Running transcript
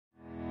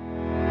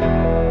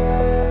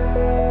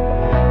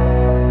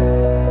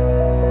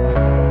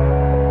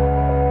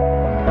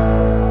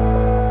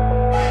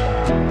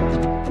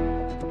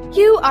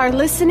You are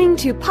listening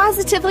to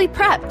Positively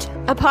Prepped,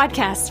 a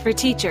podcast for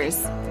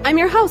teachers. I'm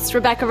your host,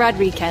 Rebecca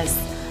Rodriguez.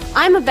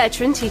 I'm a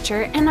veteran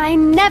teacher, and I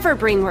never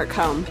bring work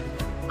home.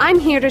 I'm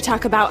here to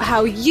talk about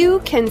how you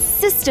can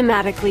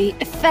systematically,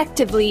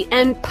 effectively,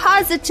 and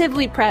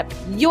positively prep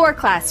your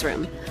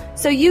classroom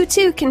so you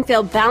too can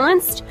feel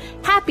balanced,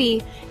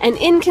 happy, and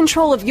in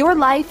control of your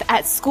life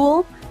at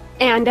school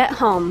and at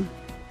home.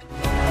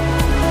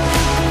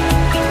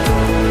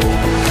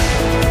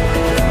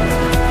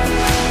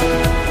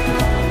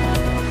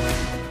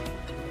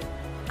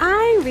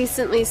 I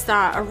recently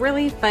saw a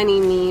really funny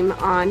meme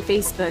on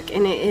Facebook,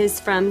 and it is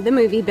from the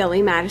movie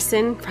Billy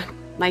Madison from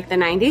like the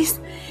 90s.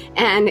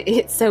 And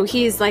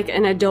he's like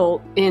an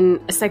adult in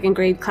a second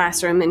grade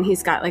classroom, and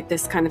he's got like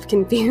this kind of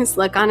confused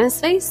look on his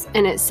face.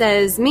 And it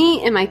says,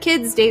 "Me and my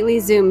kids' daily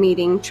Zoom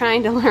meeting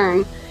trying to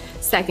learn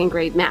second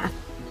grade math."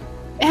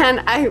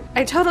 And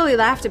I totally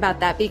laughed about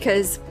that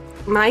because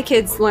my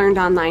kids learned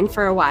online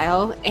for a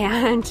while,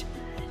 and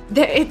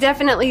it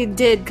definitely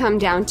did come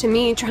down to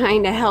me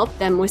trying to help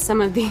them with some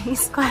of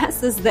these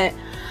classes that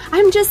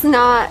I'm just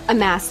not a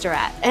master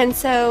at. And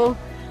so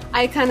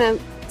I kind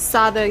of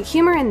saw the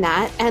humor in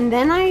that, and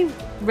then I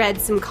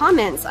read some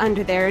comments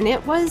under there, and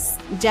it was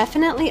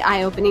definitely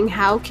eye-opening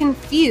how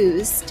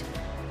confused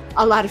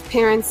a lot of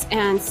parents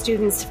and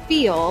students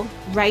feel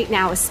right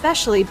now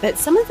especially, but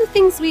some of the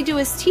things we do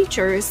as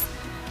teachers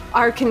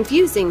are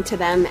confusing to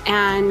them,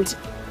 and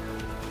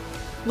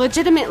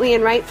legitimately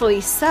and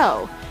rightfully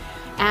so.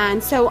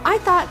 And so I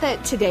thought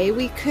that today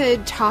we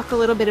could talk a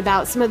little bit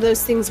about some of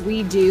those things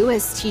we do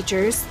as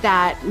teachers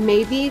that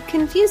may be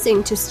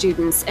confusing to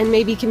students and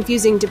may be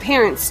confusing to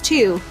parents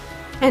too,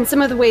 and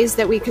some of the ways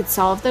that we could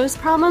solve those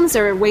problems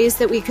or ways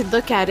that we could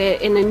look at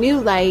it in a new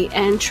light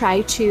and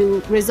try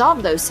to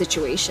resolve those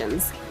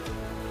situations.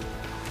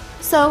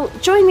 So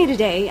join me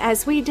today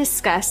as we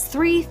discuss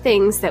 3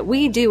 things that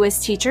we do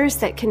as teachers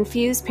that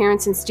confuse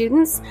parents and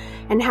students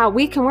and how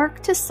we can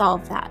work to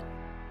solve that.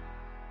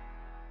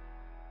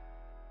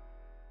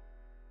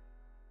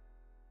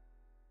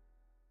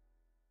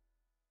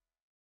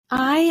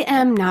 I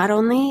am not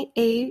only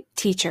a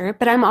teacher,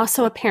 but I'm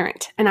also a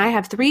parent, and I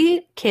have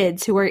 3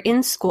 kids who are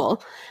in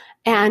school.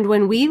 And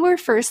when we were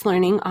first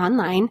learning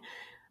online,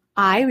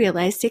 I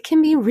realized it can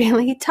be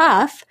really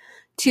tough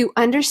to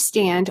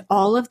understand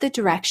all of the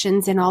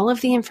directions and all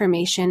of the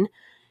information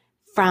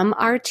from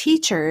our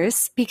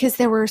teachers because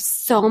there were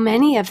so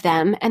many of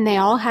them, and they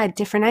all had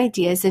different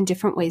ideas and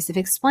different ways of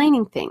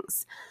explaining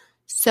things.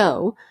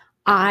 So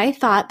I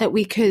thought that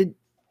we could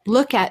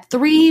look at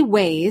 3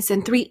 ways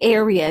and 3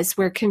 areas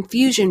where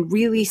confusion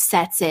really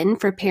sets in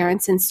for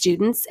parents and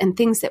students and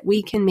things that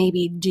we can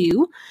maybe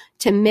do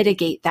to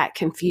mitigate that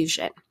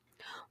confusion.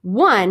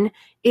 One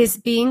is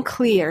being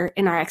clear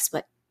in our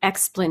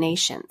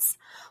explanations.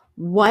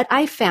 What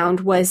I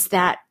found was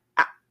that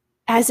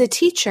as a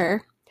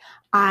teacher,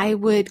 I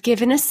would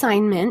give an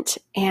assignment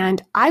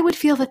and I would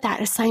feel that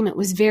that assignment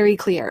was very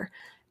clear.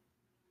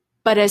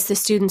 But as the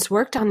students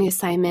worked on the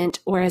assignment,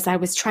 or as I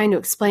was trying to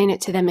explain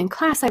it to them in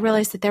class, I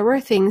realized that there were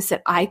things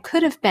that I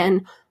could have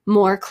been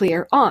more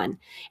clear on.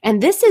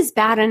 And this is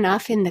bad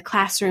enough in the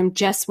classroom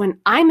just when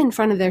I'm in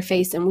front of their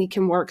face and we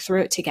can work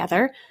through it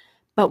together.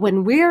 But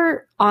when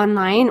we're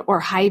online or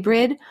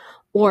hybrid,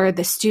 or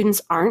the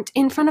students aren't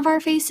in front of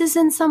our faces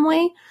in some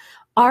way,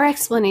 our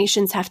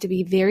explanations have to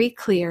be very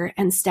clear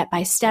and step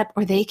by step,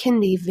 or they can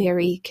be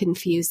very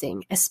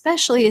confusing,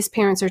 especially as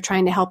parents are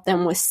trying to help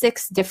them with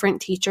 6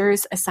 different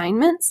teachers'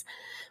 assignments.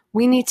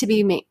 We need to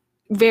be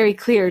very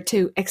clear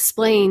to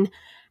explain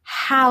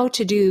how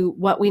to do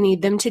what we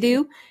need them to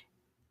do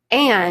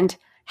and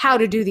how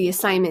to do the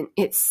assignment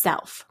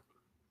itself.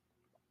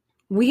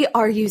 We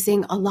are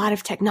using a lot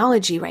of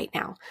technology right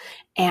now,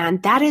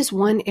 and that is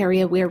one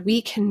area where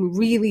we can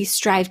really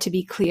strive to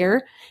be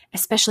clear,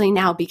 especially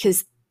now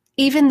because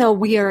even though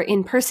we are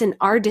in person,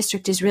 our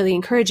district is really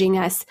encouraging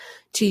us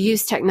to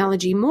use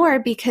technology more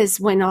because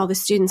when all the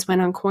students went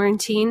on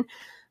quarantine,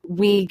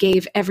 we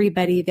gave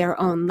everybody their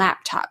own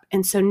laptop.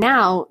 And so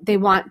now they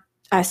want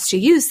us to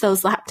use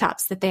those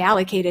laptops that they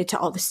allocated to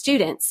all the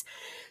students.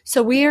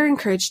 So we are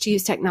encouraged to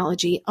use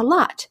technology a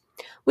lot,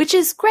 which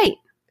is great.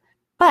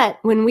 But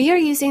when we are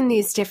using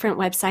these different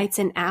websites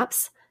and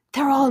apps,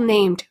 they're all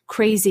named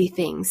crazy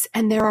things,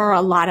 and there are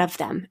a lot of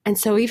them. And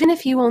so even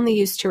if you only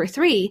use 2 or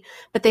 3,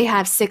 but they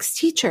have 6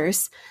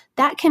 teachers,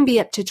 that can be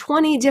up to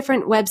 20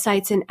 different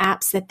websites and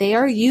apps that they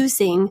are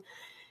using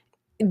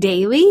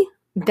daily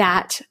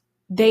that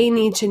they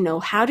need to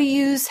know how to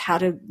use, how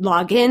to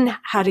log in,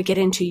 how to get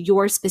into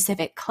your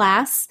specific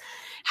class,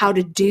 how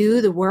to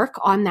do the work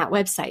on that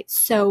website.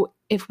 So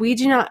if we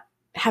do not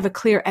have a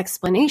clear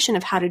explanation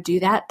of how to do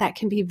that, that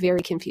can be very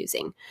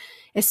confusing,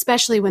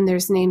 especially when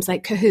there's names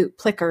like Kahoot,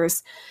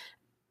 Plickers,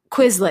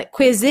 Quizlet,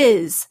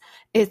 Quizzes.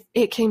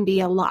 It can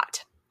be a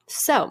lot.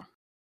 So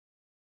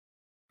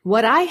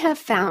what I have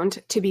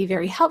found to be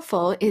very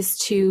helpful is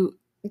to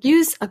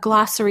use a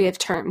glossary of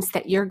terms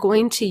that you're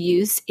going to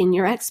use in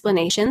your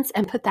explanations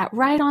and put that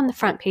right on the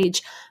front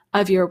page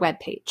of your web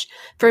page.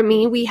 For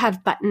me, we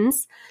have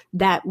buttons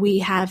that we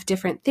have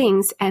different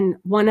things, and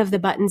one of the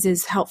buttons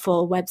is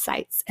helpful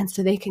websites. And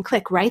so they can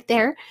click right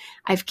there.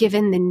 I've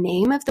given the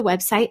name of the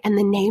website, and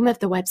the name of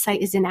the website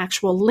is an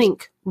actual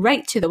link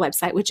right to the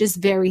website, which is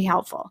very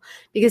helpful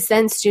because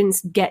then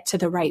students get to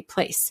the right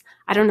place.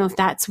 I don't know if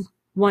that's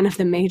one of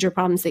the major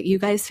problems that you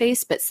guys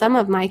face, but some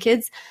of my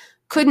kids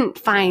couldn't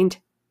find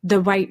the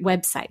right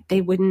website.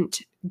 They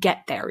wouldn't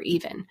get there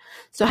even.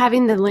 So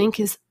having the link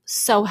is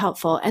so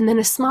helpful. And then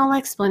a small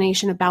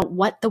explanation about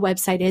what the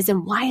website is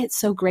and why it's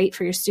so great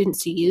for your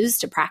students to use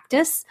to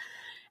practice.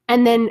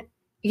 And then,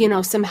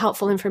 some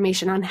helpful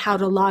information on how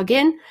to log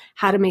in,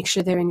 how to make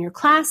sure they're in your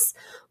class,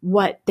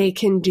 what they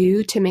can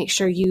do to make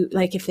sure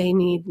if they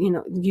need,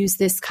 use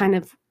this kind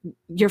of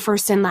your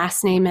first and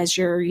last name as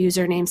your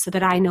username so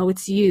that I know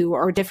it's you,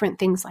 or different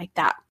things like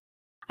that.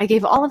 I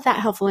gave all of that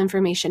helpful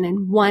information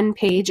in one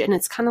page, and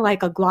it's kind of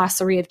like a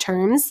glossary of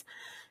terms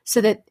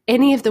so that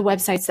any of the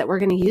websites that we're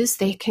going to use,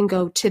 they can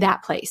go to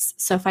that place.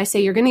 So if I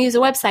say you're going to use a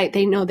website,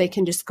 they know they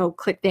can just go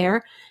click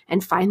there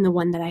and find the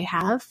one that I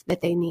have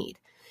that they need.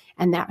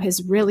 And that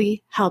has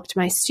really helped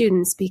my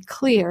students be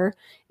clear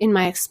in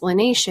my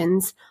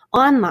explanations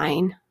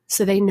online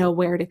so they know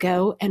where to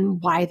go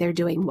and why they're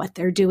doing what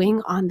they're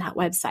doing on that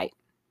website.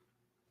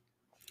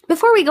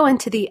 Before we go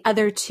into the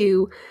other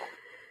two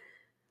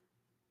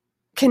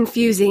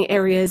confusing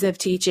areas of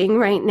teaching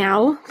right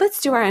now,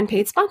 let's do our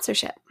unpaid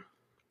sponsorship.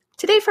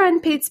 Today for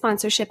unpaid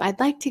sponsorship,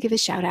 I'd like to give a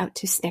shout out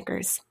to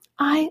Snickers.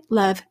 I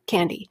love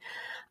candy.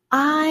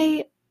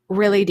 I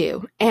really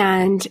do.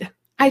 And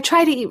I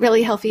try to eat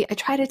really healthy. I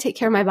try to take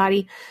care of my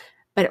body.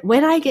 But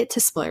when I get to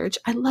splurge,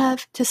 I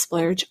love to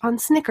splurge on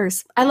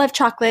Snickers. I love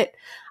chocolate.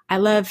 I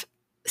love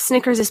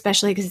Snickers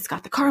especially because it's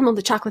got the caramel,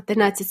 the chocolate, the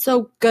nuts. It's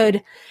so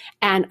good.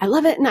 And I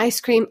love it in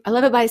ice cream. I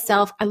love it by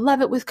itself. I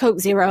love it with Coke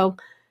Zero.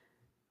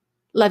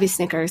 Love you,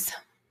 Snickers.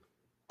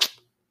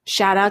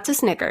 Shout out to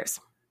Snickers.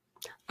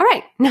 All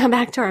right, now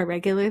back to our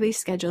regularly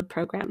scheduled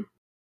program.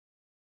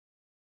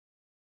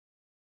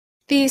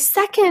 The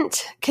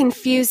second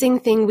confusing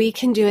thing we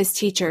can do as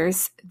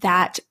teachers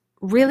that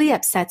really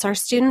upsets our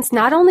students,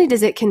 not only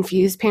does it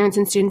confuse parents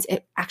and students,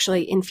 it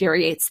actually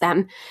infuriates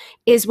them,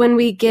 is when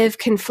we give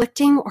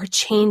conflicting or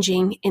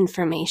changing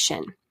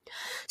information.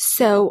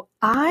 So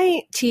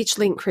I teach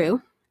Link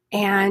Crew,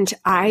 and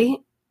I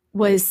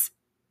was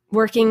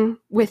working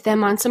with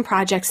them on some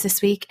projects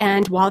this week.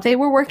 And while they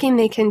were working,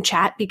 they can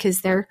chat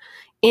because they're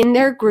in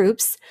their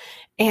groups.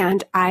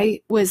 And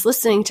I was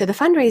listening to the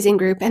fundraising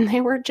group, and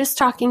they were just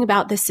talking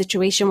about this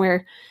situation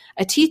where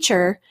a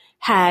teacher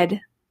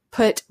had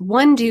put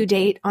one due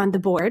date on the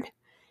board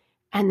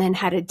and then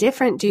had a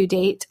different due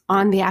date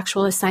on the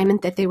actual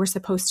assignment that they were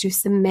supposed to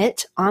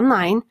submit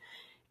online,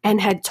 and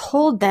had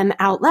told them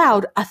out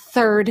loud a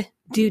third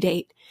due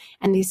date.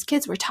 And these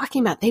kids were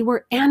talking about, they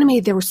were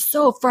animated, they were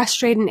so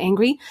frustrated and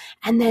angry.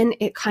 And then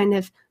it kind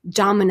of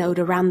dominoed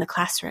around the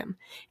classroom.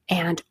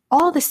 And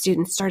all the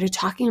students started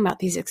talking about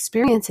these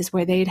experiences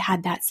where they'd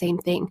had that same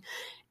thing.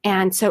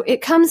 And so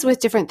it comes with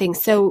different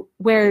things. So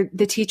where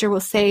the teacher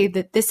will say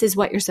that this is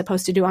what you're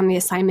supposed to do on the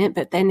assignment,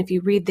 but then if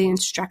you read the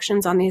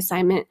instructions on the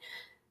assignment,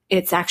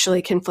 it's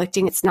actually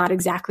conflicting. It's not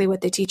exactly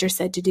what the teacher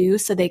said to do.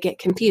 So they get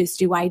confused.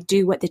 Do I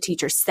do what the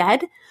teacher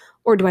said,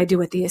 or do I do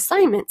what the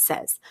assignment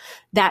says?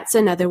 That's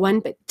another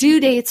one. But due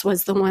dates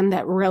was the one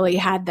that really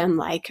had them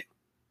like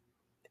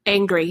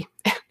angry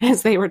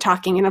as they were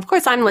talking. And of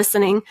course, I'm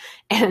listening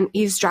and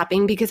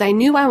eavesdropping because I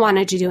knew I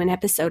wanted to do an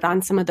episode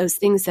on some of those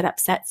things that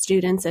upset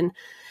students and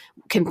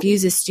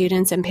confuses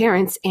students and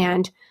parents.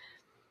 And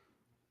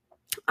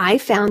I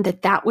found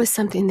that that was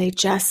something they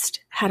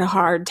just had a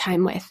hard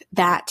time with,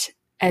 that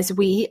as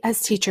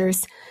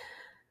teachers,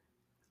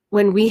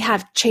 when we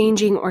have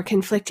changing or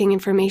conflicting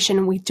information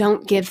and we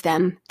don't give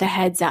them the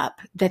heads up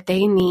that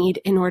they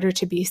need in order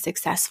to be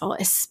successful,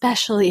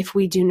 especially if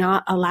we do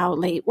not allow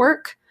late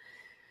work,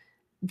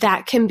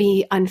 that can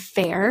be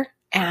unfair,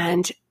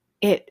 and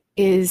it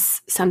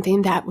is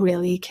something that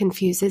really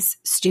confuses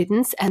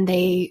students, and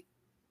they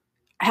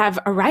have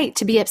a right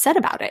to be upset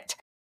about it.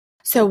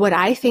 So what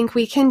I think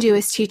we can do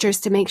as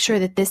teachers to make sure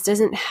that this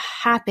doesn't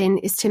happen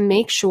is to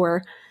make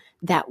sure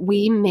that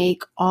we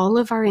make all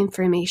of our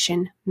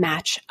information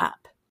match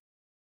up.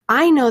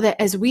 I know that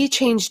as we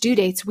change due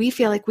dates, we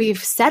feel like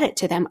we've said it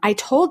to them. I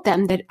told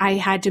them that I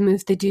had to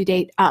move the due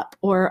date up,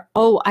 or,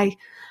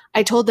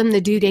 I told them the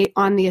due date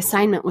on the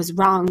assignment was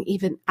wrong,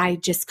 even I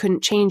just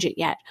couldn't change it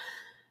yet.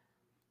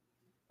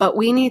 But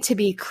we need to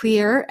be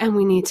clear, and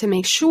we need to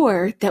make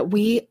sure that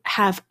we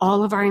have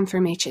all of our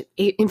information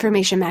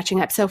matching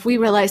up. So if we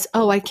realize,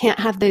 I can't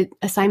have the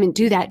assignment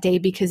due that day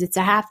because it's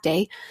a half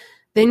day,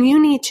 then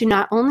you need to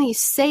not only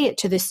say it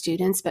to the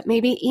students, but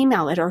maybe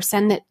email it or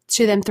send it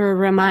to them through a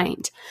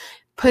remind.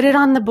 Put it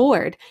on the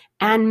board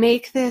and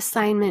make the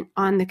assignment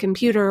on the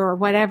computer or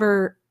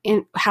whatever,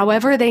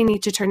 however they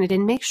need to turn it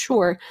in. Make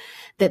sure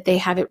that they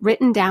have it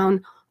written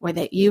down, or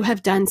that you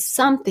have done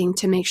something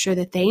to make sure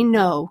that they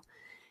know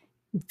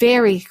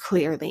very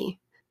clearly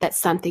that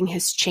something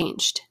has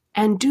changed,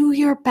 and do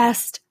your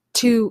best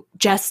to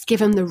just give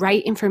them the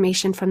right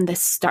information from the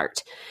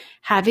start.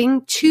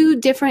 Having two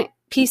different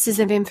pieces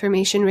of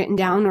information written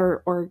down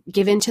or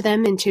given to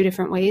them in two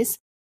different ways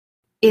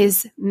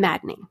is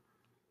maddening.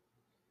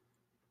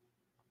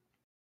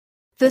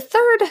 The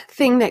third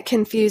thing that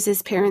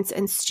confuses parents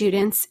and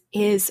students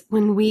is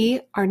when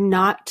we are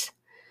not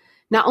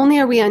only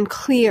are we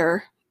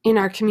unclear in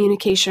our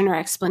communication or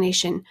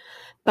explanation,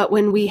 but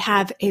when we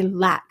have a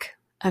lack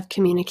of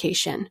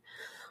communication.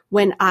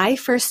 When I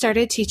first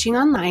started teaching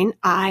online,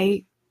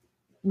 I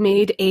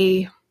made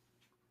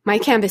my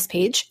Canvas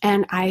page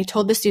and I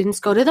told the students,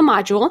 go to the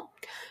module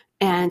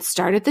and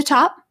start at the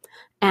top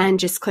and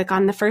just click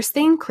on the first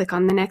thing, click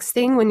on the next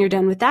thing. When you're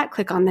done with that,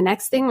 click on the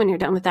next thing. When you're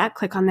done with that,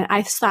 click on that.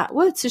 I thought,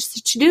 well, it's just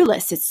a to-do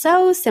list. It's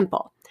so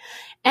simple.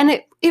 And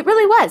it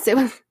really was.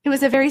 It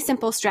was a very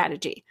simple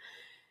strategy.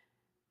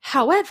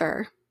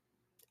 However,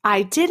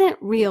 I didn't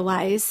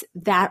realize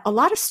that a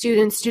lot of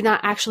students do not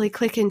actually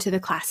click into the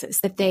classes,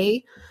 that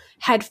they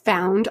had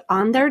found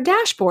on their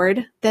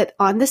dashboard that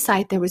on the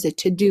site there was a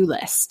to-do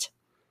list.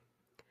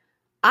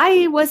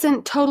 I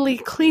wasn't totally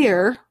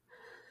clear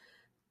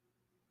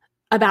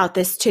about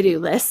this to-do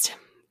list,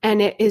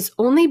 and it is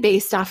only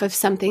based off of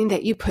something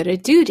that you put a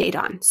due date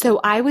on. So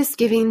I was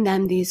giving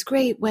them these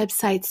great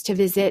websites to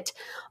visit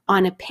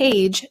on a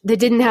page that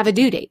didn't have a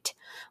due date,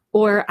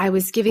 or I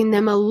was giving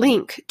them a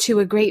link to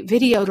a great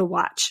video to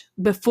watch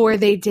before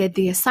they did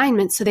the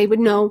assignment so they would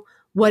know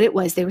what it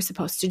was they were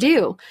supposed to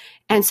do.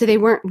 And so they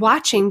weren't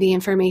watching the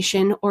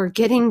information or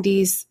getting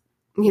these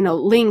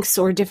links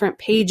or different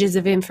pages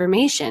of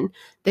information.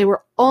 They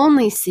were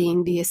only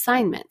seeing the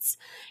assignments.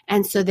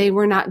 And so they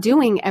were not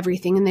doing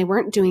everything and they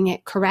weren't doing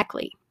it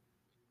correctly.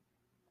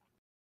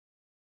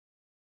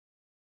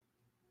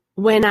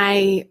 When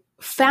I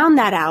found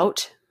that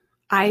out,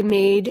 I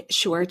made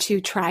sure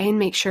to try and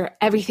make sure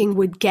everything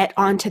would get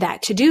onto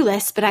that to-do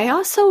list. But I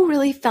also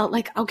really felt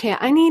like, okay,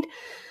 I need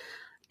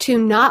to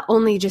not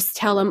only just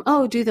tell them,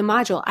 oh, do the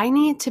module. I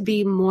need to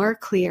be more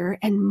clear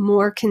and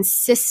more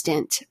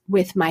consistent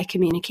with my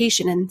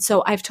communication. And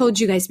so I've told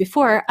you guys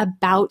before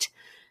about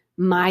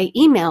my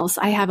emails.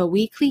 I have a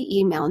weekly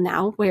email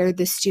now where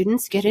the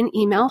students get an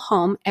email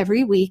home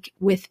every week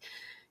with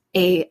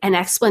an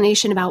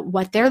explanation about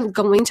what they're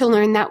going to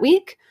learn that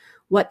week,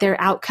 what their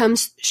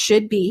outcomes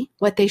should be,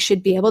 what they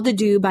should be able to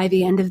do by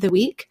the end of the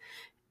week,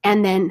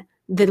 and then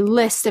the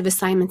list of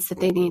assignments that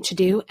they need to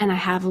do. And I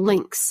have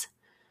links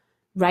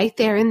right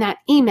there in that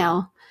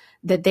email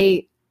that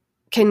they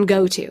can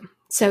go to.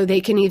 So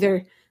they can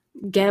either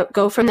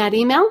go from that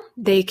email,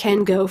 they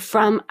can go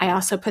from, I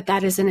also put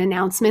that as an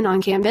announcement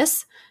on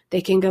Canvas. They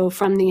can go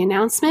from the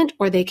announcement,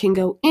 or they can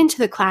go into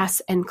the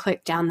class and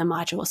click down the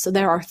module. So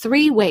there are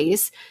 3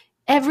 ways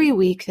every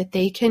week that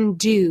they can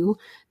do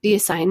the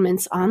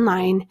assignments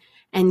online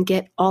and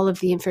get all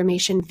of the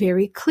information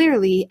very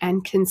clearly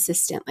and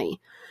consistently.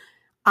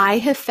 I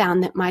have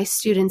found that my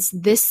students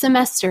this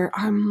semester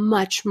are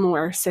much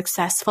more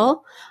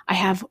successful. I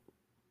have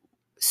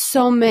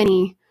so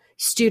many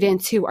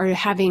students who are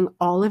having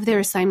all of their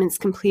assignments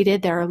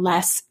completed. There are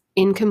less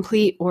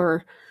incomplete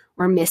or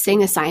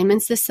missing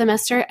assignments this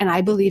semester, and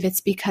I believe it's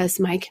because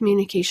my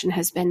communication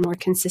has been more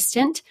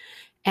consistent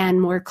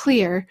and more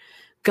clear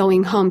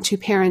going home to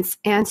parents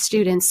and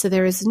students, so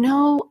there is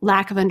no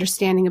lack of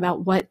understanding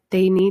about what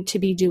they need to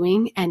be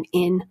doing and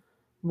in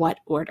what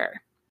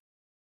order.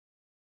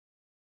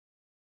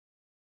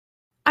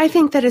 I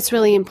think that it's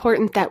really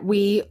important that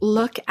we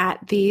look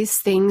at these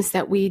things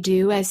that we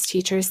do as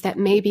teachers that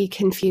may be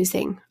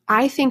confusing.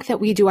 I think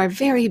that we do our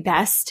very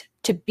best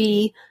to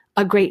be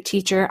a great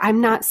teacher.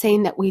 I'm not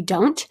saying that we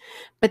don't,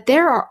 but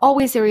there are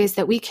always areas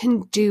that we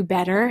can do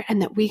better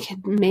and that we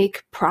can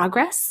make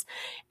progress.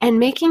 And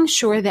making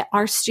sure that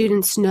our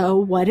students know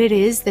what it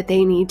is that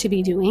they need to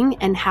be doing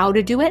and how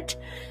to do it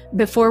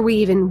before we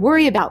even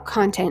worry about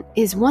content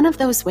is one of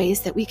those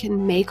ways that we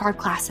can make our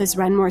classes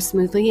run more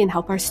smoothly and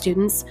help our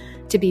students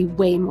to be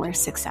way more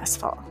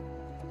successful.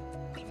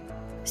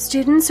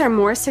 Students are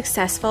more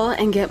successful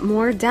and get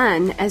more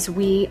done as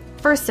we,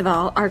 first of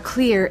all, are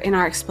clear in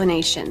our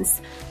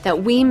explanations,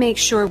 that we make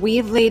sure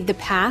we've laid the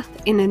path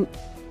in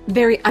a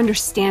very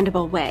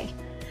understandable way.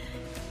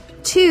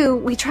 2,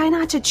 we try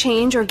not to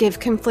change or give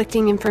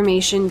conflicting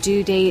information,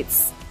 due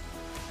dates,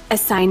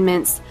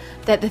 assignments,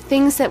 that the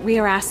things that we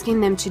are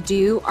asking them to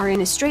do are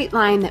in a straight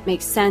line that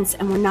makes sense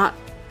and we're not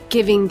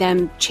giving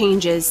them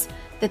changes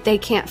that they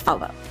can't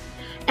follow.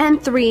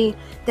 And 3,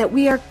 that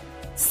we are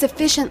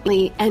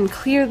sufficiently and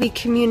clearly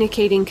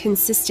communicating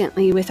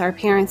consistently with our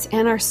parents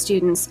and our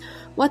students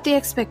what the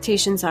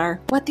expectations are,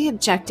 what the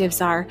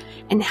objectives are,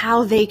 and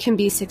how they can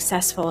be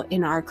successful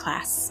in our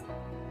class.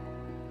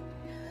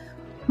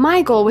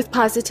 My goal with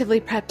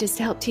Positively Prepped is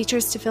to help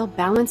teachers to feel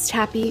balanced,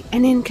 happy,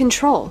 and in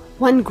control.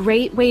 One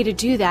great way to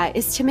do that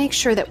is to make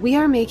sure that we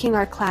are making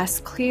our class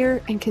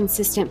clear and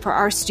consistent for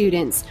our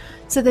students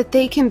so that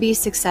they can be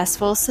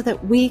successful, so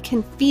that we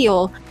can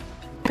feel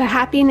the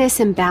happiness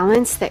and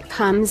balance that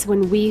comes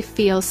when we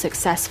feel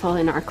successful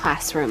in our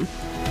classroom.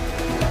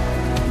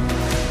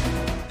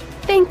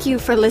 Thank you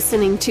for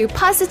listening to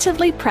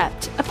Positively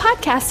Prepped, a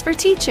podcast for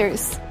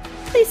teachers.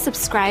 Please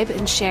subscribe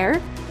and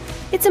share.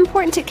 It's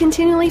important to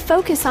continually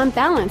focus on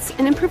balance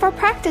and improve our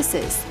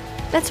practices.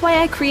 That's why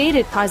I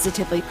created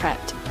Positively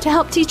Prepped, to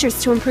help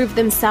teachers to improve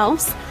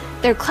themselves,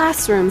 their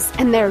classrooms,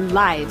 and their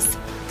lives,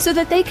 so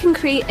that they can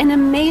create an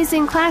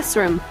amazing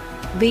classroom,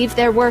 leave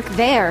their work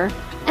there,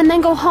 and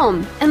then go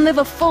home and live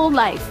a full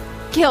life,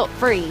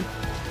 guilt-free.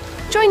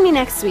 Join me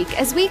next week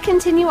as we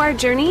continue our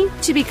journey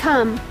to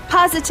become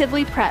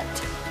Positively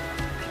Prepped.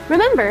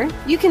 Remember,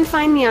 you can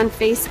find me on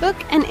Facebook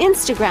and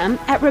Instagram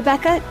at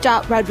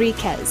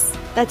Rebecca.Rodriguez.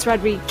 That's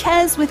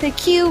Rodriguez with a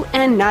Q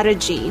and not a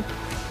G.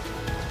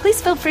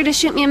 Please feel free to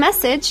shoot me a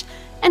message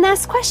and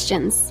ask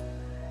questions.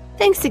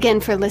 Thanks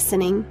again for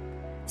listening.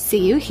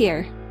 See you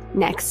here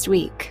next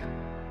week.